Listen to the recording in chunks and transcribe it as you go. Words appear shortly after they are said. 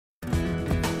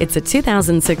It's a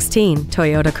 2016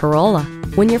 Toyota Corolla.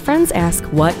 When your friends ask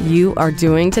what you are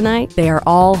doing tonight, they are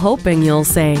all hoping you'll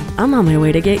say, "I'm on my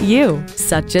way to get you."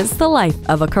 Such is the life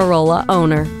of a Corolla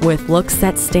owner, with looks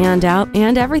that stand out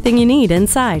and everything you need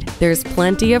inside. There's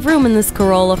plenty of room in this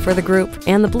Corolla for the group,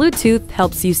 and the Bluetooth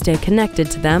helps you stay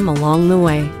connected to them along the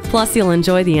way. Plus, you'll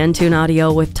enjoy the N-Tune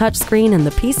audio with touchscreen and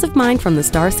the peace of mind from the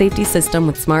Star Safety System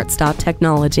with Smart Stop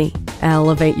technology.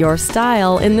 Elevate your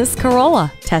style in this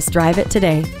Corolla. Test drive it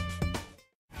today.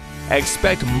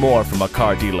 Expect more from a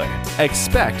car dealer.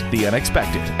 Expect the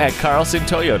unexpected at Carlson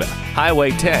Toyota,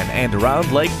 Highway 10 and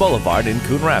Round Lake Boulevard in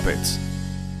Coon Rapids.